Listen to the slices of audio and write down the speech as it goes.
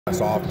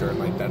Softer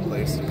like that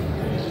place.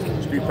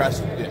 Street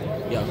press.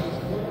 Yeah.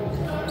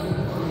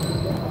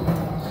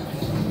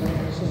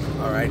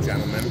 All right,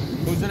 gentlemen.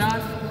 Who's it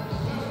on?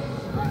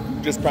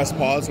 Just press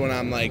pause when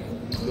I'm like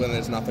when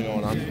there's nothing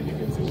going on.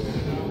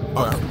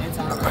 Okay. It's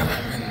on.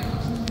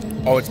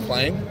 Oh, it's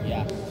playing?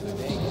 Yeah.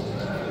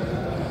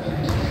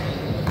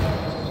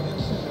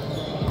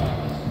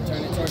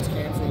 Turn it towards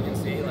cam so you can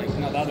see. Like,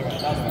 no, the other way.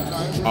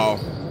 Oh.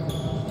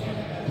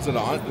 Is it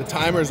on? The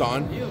timer's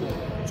on.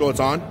 So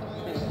it's on?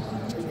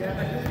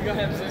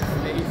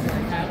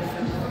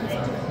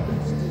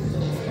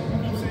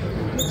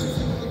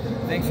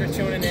 Thanks for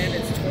tuning in.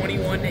 It's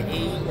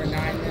 21-8. We're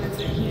 9 minutes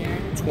in here.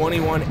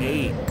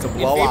 21-8. It's a In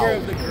blowout. favor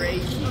of the Gray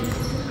team.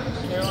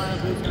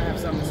 Carolina Blue's gonna have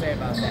something to say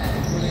about that.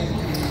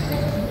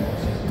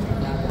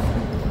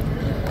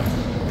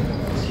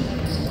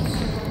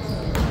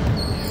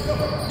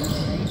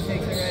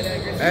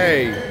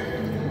 Hey.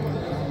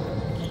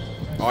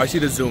 Oh, I see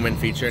the zoom in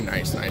feature.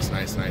 Nice, nice,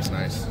 nice, nice,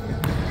 nice.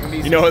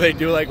 You know what they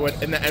do like when,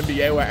 in the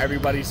NBA where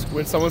everybody's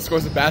when someone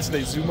scores a basket,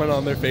 they zoom in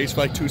on their face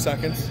for like 2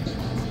 seconds.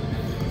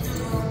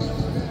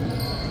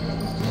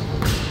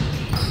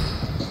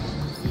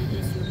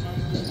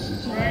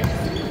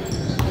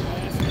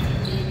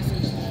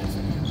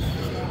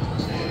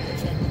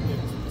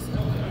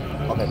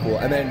 Okay, cool.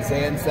 And then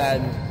Zan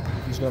said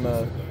he's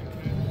gonna.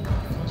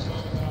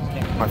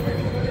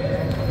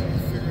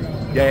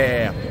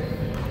 Yeah.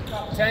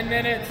 10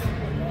 minutes.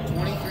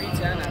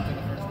 23-10 after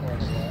the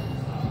first quarter.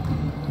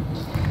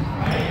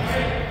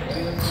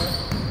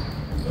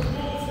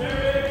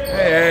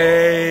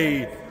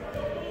 Hey!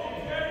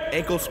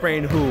 Ankle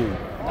sprain who?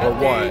 Or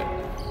what?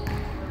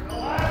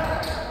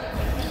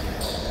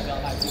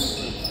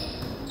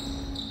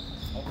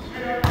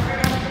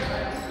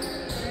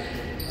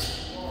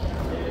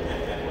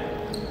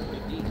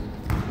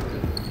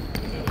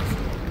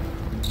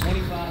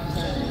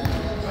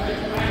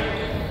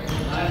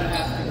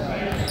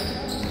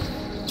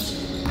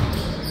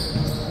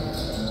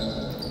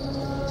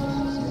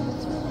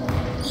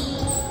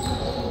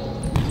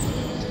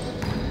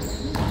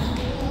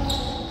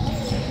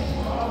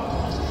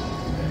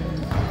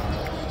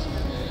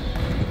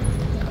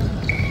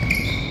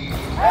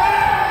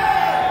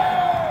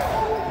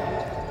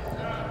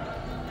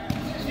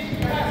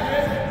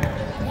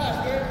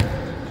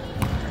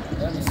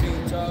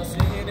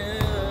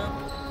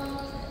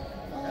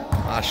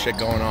 Shit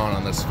going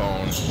on this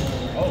phone.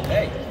 Oh,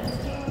 hey.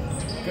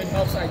 Good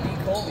helps ID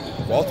Colby.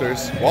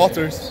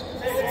 Walters.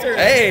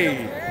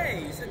 Hey.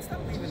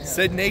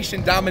 Sid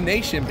Nation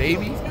domination,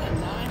 baby. He's got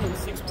 9 and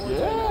 6 points.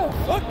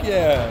 Yeah, fuck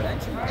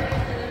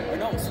yeah. Or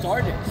no,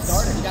 started.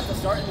 He got the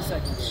start in the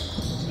second game.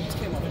 He just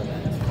came up with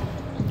that.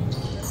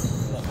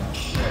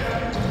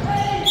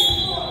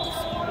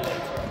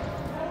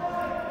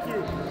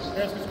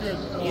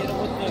 He hit him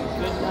with the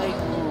good night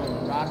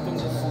move, rocked him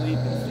to sleep.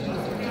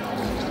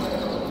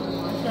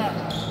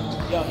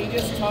 Yo, he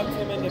just tucked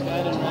him into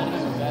bed and ran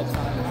him to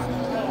bedtime.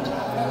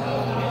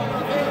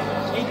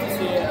 Hate to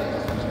see it.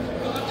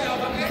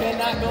 You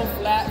cannot go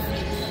flat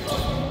feet.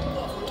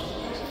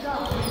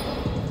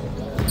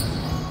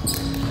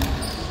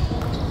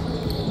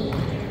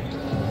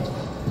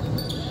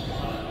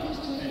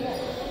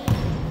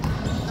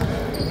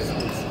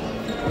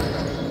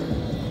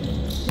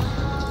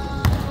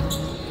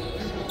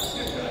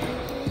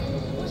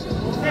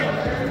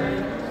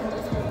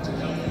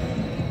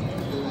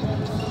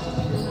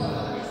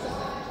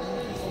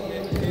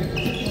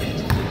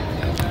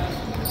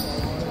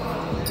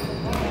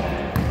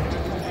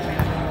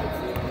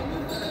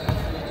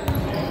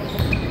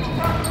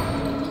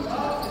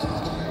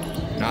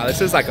 This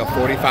is like a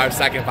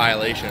 45-second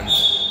violation.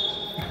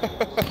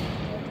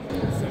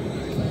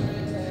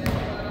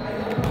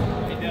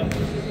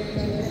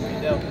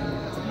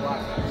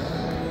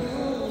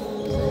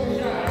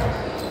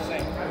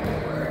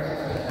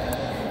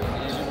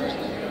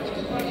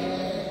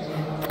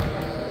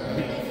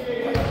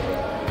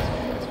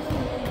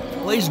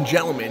 Ladies and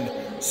gentlemen,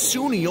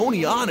 SUNY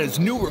Oneonta's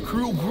new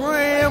recruit,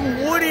 Graham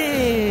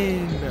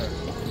Wooden.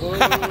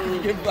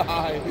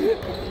 Goodbye.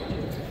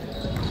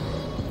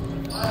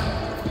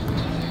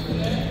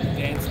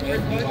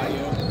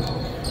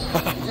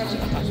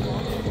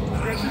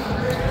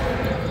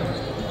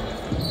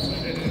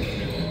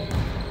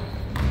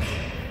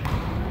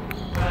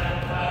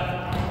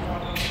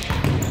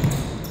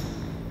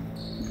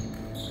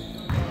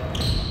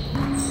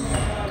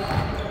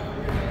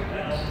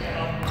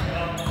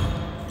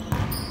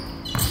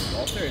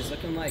 Walter is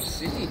looking like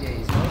City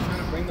days. Trying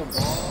to bring the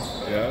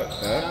ball. Yeah.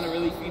 Trying to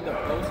really feed the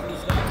post and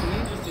stuff. He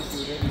ain't just a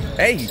shooter.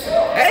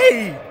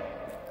 Hey!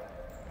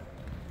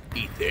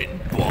 Ethan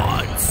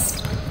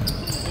Butts.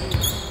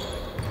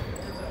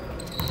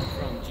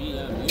 From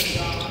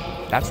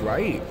GM. That's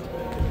right.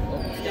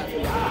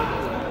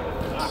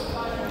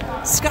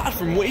 Scott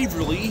from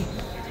Waverly.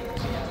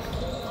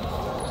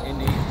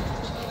 Indeed.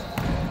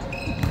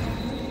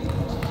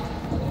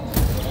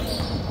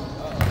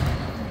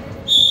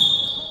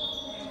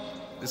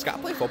 Does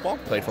Scott play football?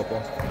 Played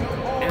football.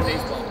 And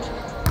baseball.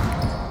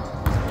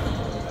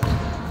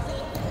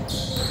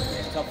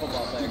 tough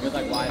football player. Good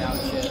like wide out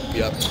shit.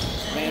 Yep.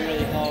 Ran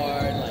really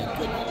hard, like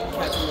good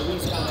catch and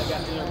release kind of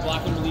guy,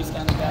 block and release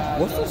kind of guy.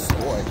 What's the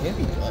score? It can't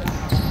be good.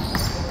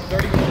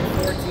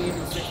 31-14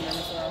 in 6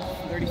 minutes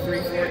left.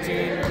 33-14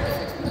 in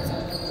 6 minutes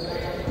left.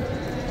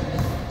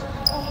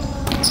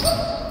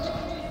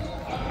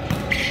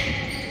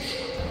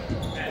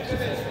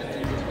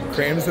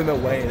 Cram's in the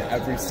way in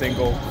every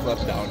single clip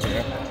down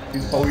here.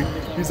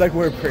 He's like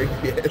where Brady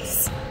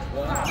is.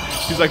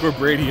 He's like where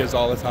Brady is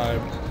all the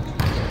time.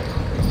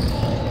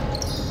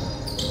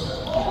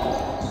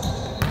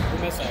 Who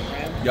missed that,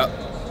 Cram? Yep.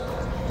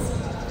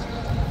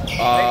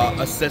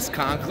 Assist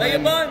Conklin. Lay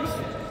buns.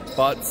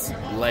 Butts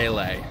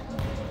Lele.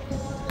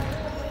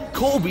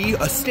 Colby,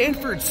 a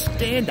Stanford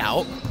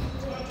standout.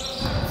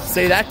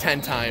 Say that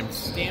 10 times.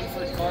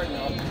 Stanford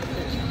Cardinal.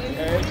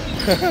 Heard?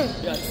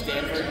 Yeah,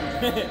 Stanford.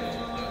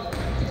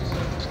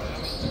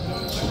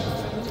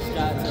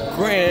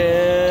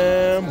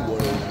 Graham.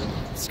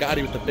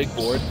 Scotty with the big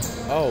board.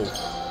 Oh.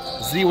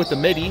 Z with the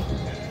midi.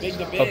 Big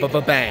to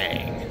big.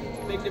 Bang.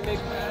 Big to big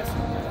pass.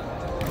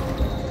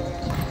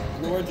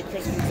 In the words of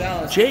Chris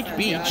Gonzalez. Jake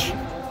Beach.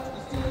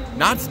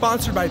 Not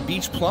sponsored by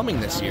Beach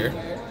Plumbing this year.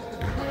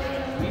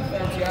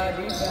 Defense, yeah,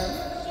 defense.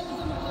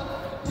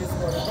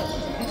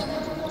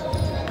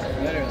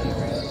 Literally,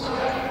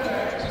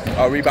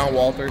 bro. Rebound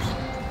Walters.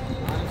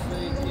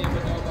 Honestly, can't even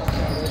know about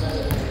that.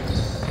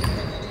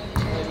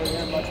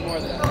 Much more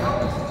than that.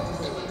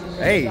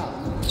 Hey. Yo,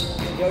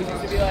 it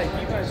used to be like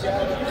defense,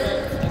 yeah,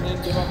 defense, and then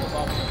give up the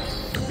ball.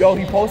 Yo,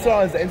 he posted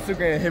on his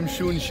Instagram him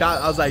shooting shot.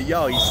 I was like,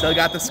 yo, he still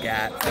got the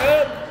scat.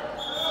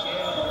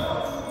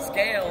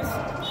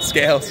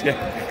 Scales, yeah.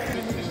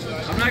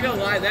 I'm not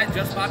gonna lie, that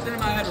just popped into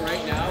my head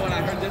right now when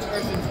I heard this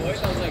person's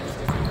voice. I was like,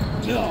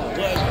 no,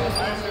 like,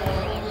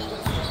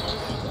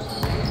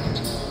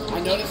 I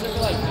noticed it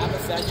for like half a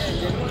second and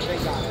didn't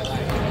think on it.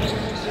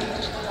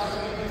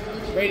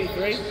 Like, Brady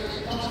 3.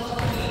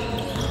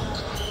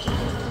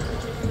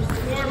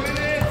 4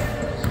 minutes.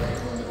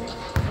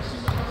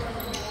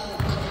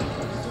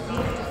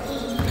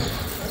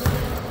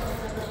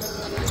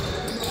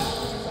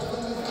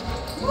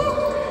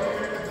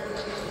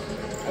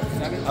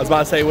 I was about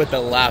to say with the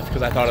left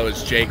because I thought it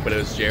was Jake, but it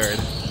was Jared.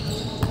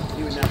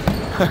 You would never.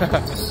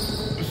 That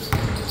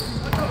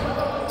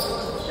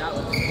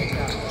was a big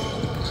shot.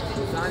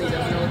 Sonny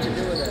doesn't know what to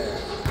do with it.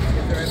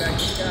 Gets it right back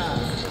to Scott.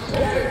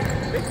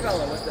 Oh, big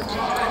fella with the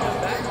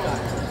back.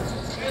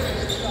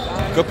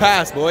 Good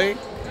pass, boy.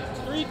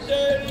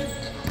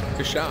 330.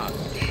 Good shot.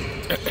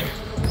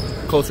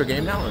 Closer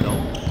game now or no?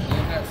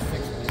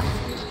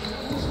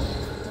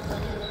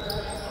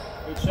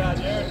 Good shot,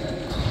 Jared.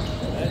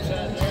 Good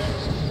shot, Jared.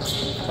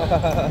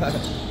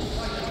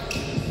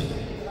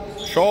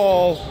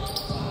 Shaw.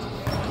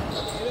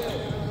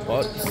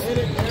 What?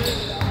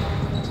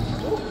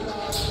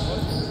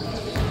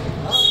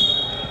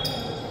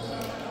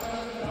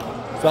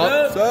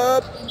 What's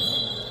up?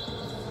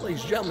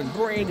 Ladies and gentlemen,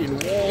 Brandon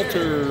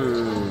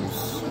Walters.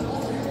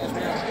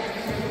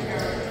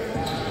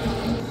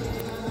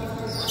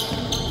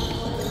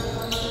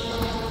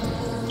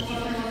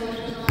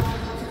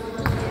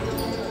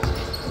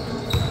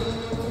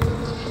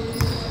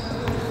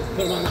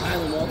 Put him on the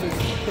island, Walters. I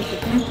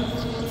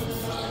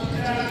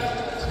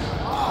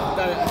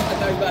thought he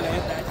was about to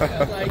hit that. I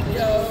was like,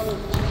 yo.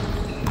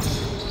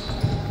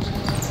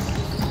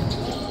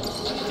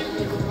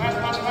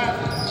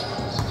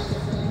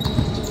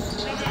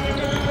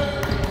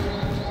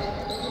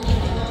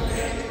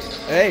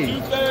 Hey.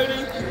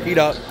 230. Heat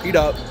up, heat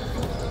up.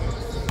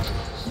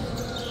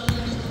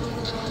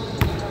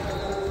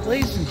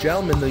 Ladies and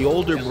gentlemen, the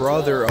older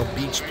brother of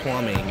Beach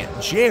Plumbing,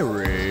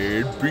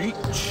 Jared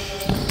Beach.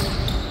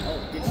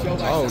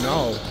 Oh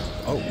no.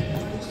 Oh.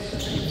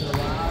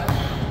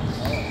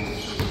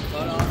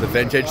 The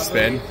vintage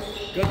spin.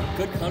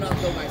 Good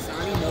cutoff though by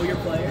Sonny. Know your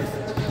players.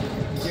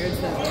 Jared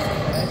says,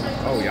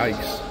 Oh,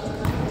 yikes.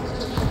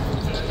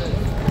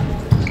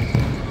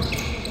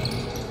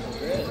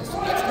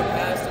 extra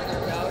pass to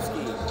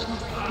Kurkowski.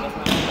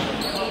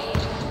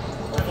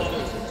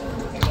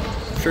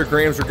 I'm sure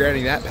Graham's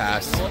regretting that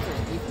pass. 2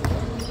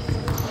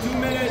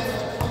 minutes.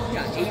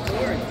 Got 8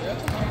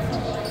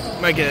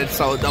 boards. Might get a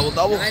solid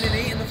double-double. 9 and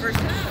 8 in the first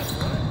half.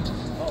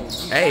 Oh,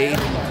 Hey.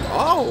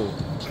 Oh.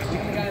 the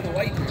guy in the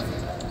white jersey.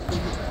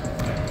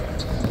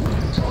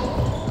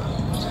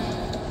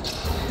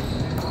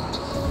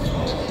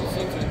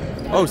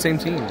 Oh, same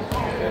team. My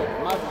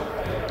fault.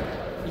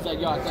 He's like,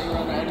 yo, I thought you were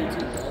on the other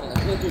team.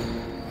 Dude.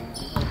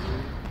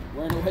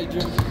 Wearing a white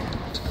jersey.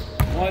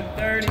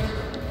 130.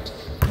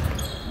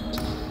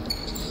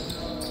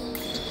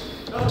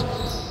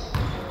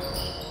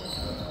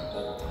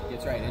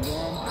 Gets right into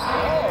him.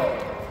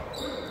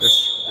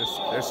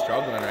 They're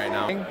struggling right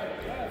now.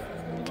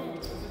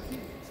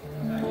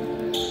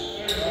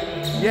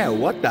 Yeah,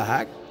 what the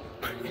heck?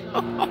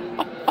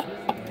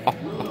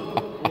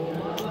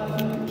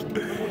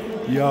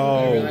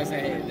 Yo,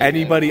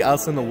 anybody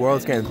else in the world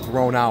is getting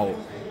thrown out. Or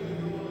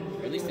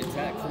at least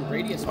attack from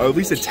Brady. Or at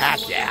least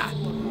attack, yeah.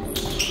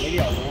 Maybe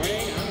a warning?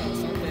 I don't know,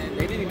 something.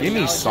 They didn't even Give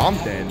me acknowledge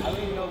something. it. I don't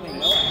even know if they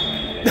know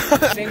it.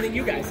 Same thing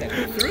you guys said.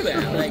 Who threw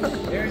that? Like,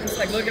 they're just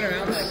like looking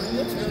around like, who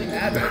looks really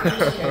bad right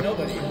now? Okay,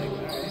 nobody. Like,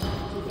 alright,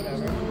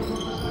 whatever.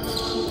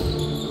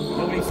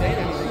 Nobody's saying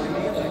anything to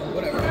me. Like,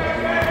 whatever.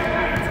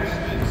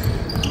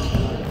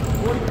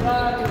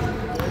 45.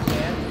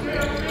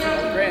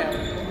 Graham.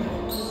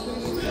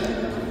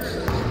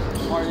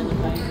 Hard in the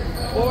paint.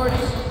 40.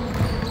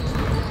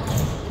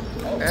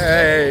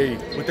 Hey,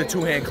 with the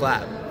two-hand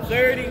clap.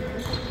 30.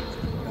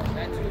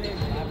 That two-hand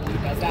clap, he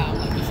does that. I'm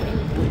like, he should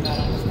have put that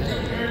on his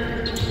head.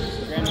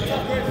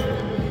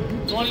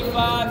 Graham,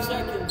 25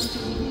 seconds.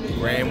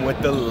 Graham with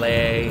the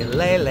lay.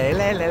 Lay.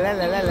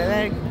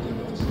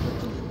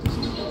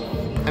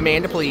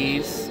 Amanda,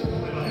 please.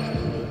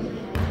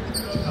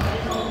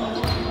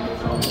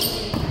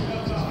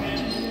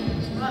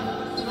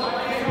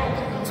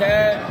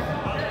 10,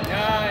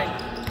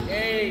 9,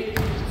 8,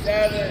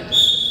 7,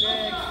 6,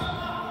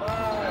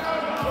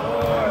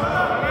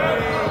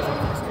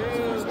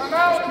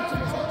 5,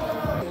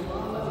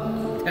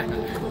 4,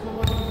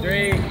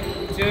 3,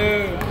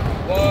 2,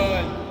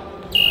 1.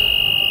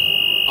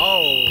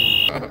 Oh.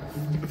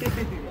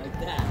 Like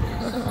that.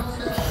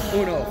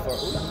 Uno for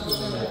Uno.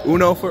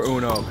 Uno for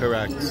Uno,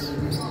 correct.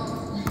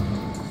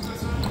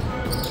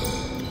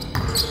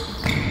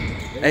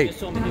 They just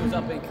told me he was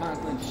up in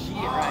Conklin shit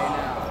right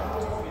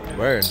now.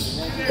 Word.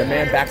 The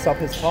man backs up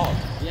his fault.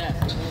 Yeah.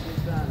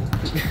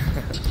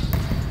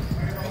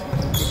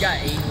 He got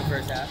 8 in the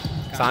first half.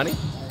 Sonny?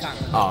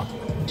 Conklin. Oh.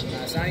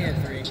 Sonny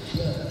had 3.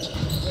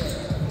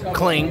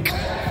 Clink.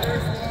 Like,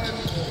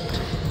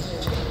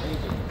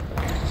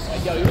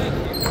 yo, you didn't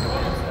hear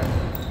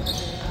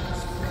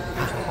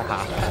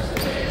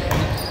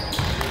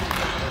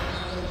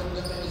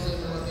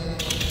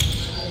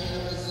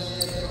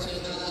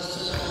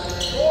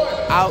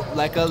Out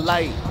like a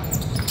light.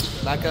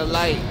 Like a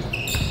light.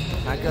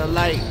 Like a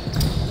light.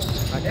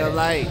 Like a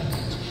light.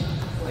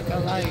 Like a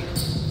light.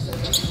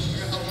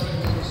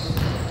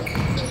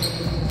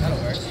 That'll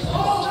work.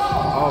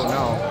 Oh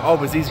no. Oh,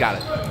 Bazzi's got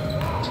it.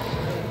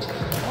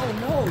 Oh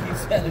no, he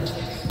said it.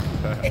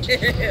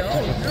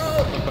 Oh no.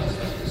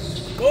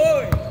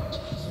 Boy.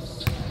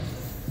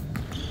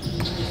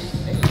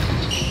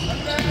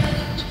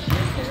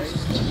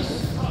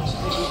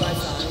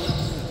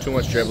 Too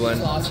much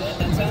dribbling. Lost it.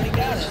 That's how he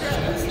got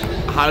it.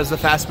 How does the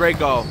fast break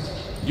go?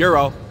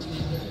 Euro.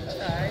 That's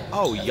alright.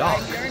 Oh,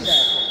 yuck. He earned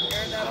that. He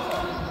earned that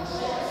all.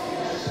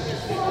 He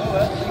blew it,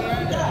 but he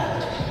earned it.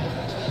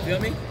 Feel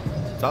me?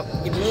 What's up?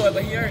 He blew it,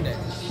 but he earned it.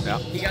 Yeah.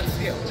 He got the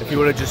steal. If he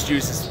would have just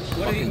used his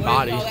What do you fucking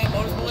body. call that?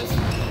 Bonus points?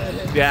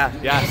 Yeah,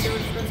 yes. There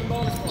would have been some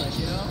bonus points,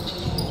 you know?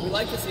 We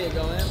like to see it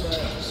go in, but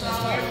that's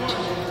hard.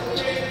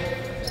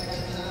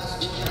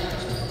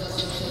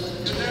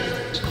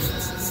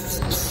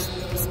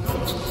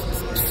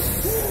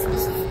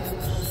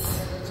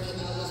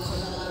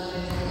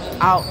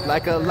 Out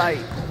like a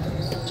light.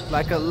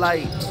 Like a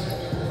light.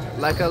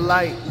 Like a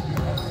light.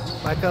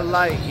 Like a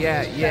light.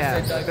 Yeah,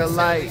 yeah. Like a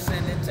light.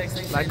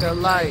 Like a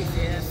light.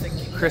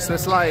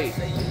 Christmas light.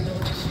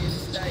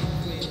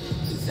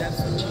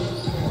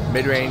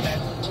 Mid-range.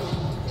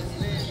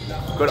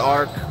 Good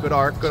arc. Good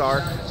arc. Good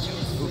arc.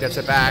 Who gets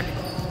it back?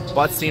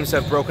 Butts seems to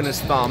have broken his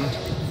thumb.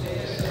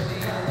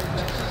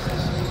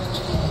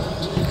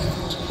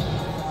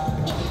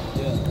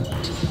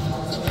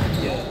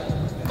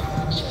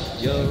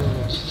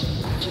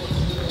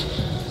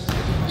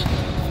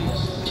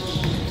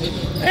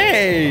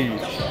 Hey!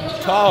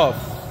 Tough.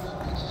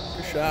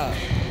 Good shot.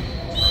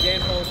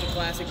 Game Post,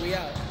 classic, we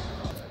out.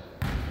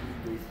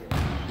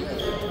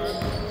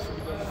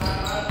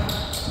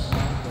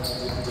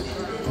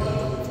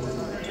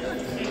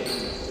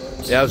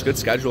 Yeah, it was a good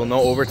schedule.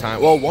 No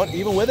overtime. Well,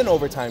 even with an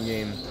overtime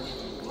game.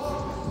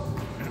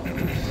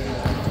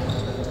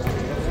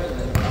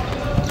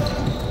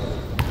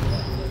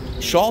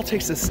 Shaw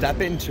takes a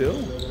step in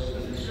too.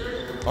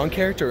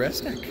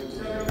 Uncharacteristic.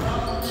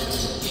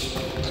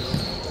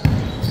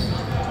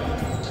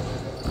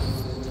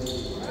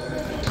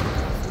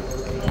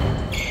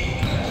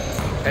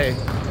 Hey,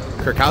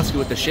 Kurkowski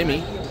with the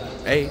shimmy.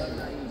 Hey,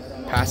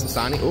 pass to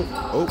Sonny. Oh,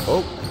 oh,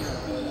 oh.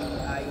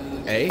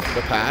 Hey,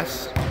 the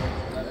pass.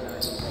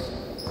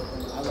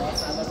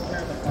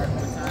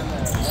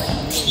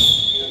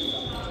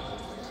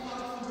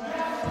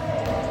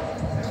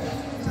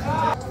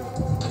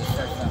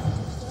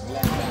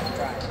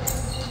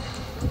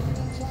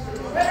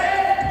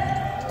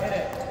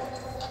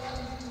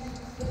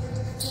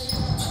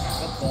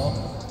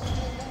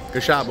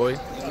 Good shot, boy. I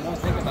don't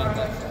think about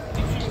that.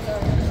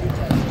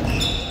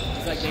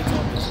 It's like they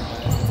told me.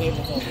 The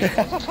table told me.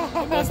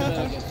 It must have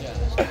been a good shot.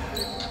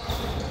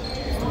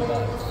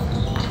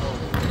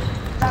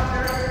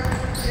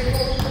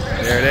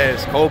 There it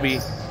is, Kobe.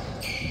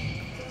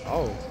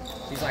 Oh.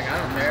 He's like, I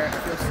don't care. I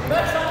feel safe.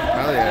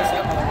 Hell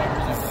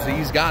yeah.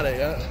 He's got it,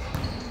 yeah.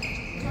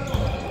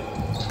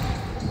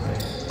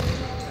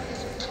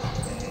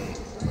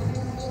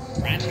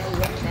 Brandon,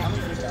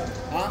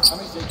 huh? How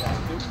many did that?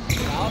 2?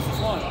 Alice is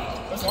 1.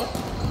 That's 1?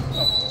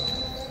 Oh.